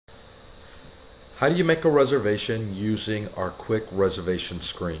How do you make a reservation using our quick reservation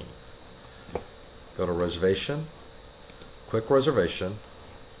screen? Go to Reservation, Quick Reservation,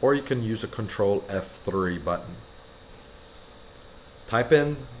 or you can use the Control F3 button. Type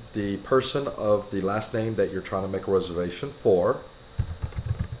in the person of the last name that you're trying to make a reservation for.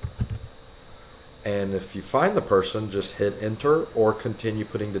 And if you find the person, just hit enter or continue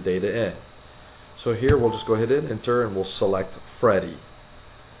putting the data in. So here we'll just go ahead and enter and we'll select Freddie.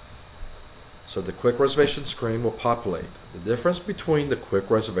 So the quick reservation screen will populate. The difference between the quick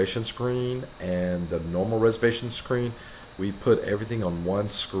reservation screen and the normal reservation screen, we put everything on one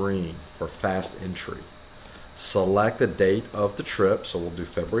screen for fast entry. Select the date of the trip, so we'll do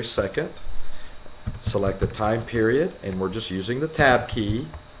February 2nd. Select the time period, and we're just using the tab key.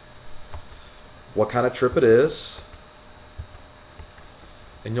 What kind of trip it is.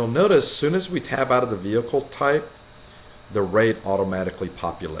 And you'll notice as soon as we tab out of the vehicle type, the rate automatically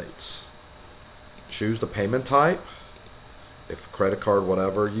populates. Choose the payment type. If credit card,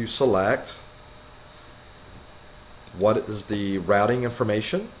 whatever you select. What is the routing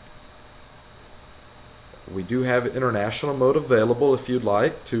information? We do have international mode available if you'd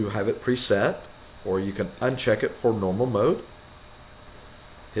like to have it preset, or you can uncheck it for normal mode.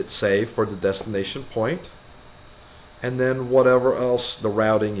 Hit save for the destination point, and then whatever else the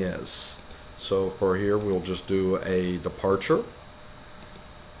routing is. So for here we'll just do a departure.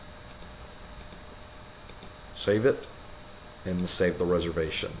 Save it and save the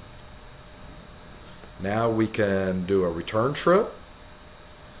reservation. Now we can do a return trip,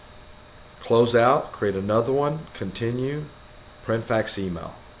 close out, create another one, continue, print, fax,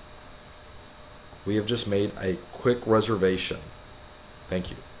 email. We have just made a quick reservation. Thank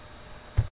you.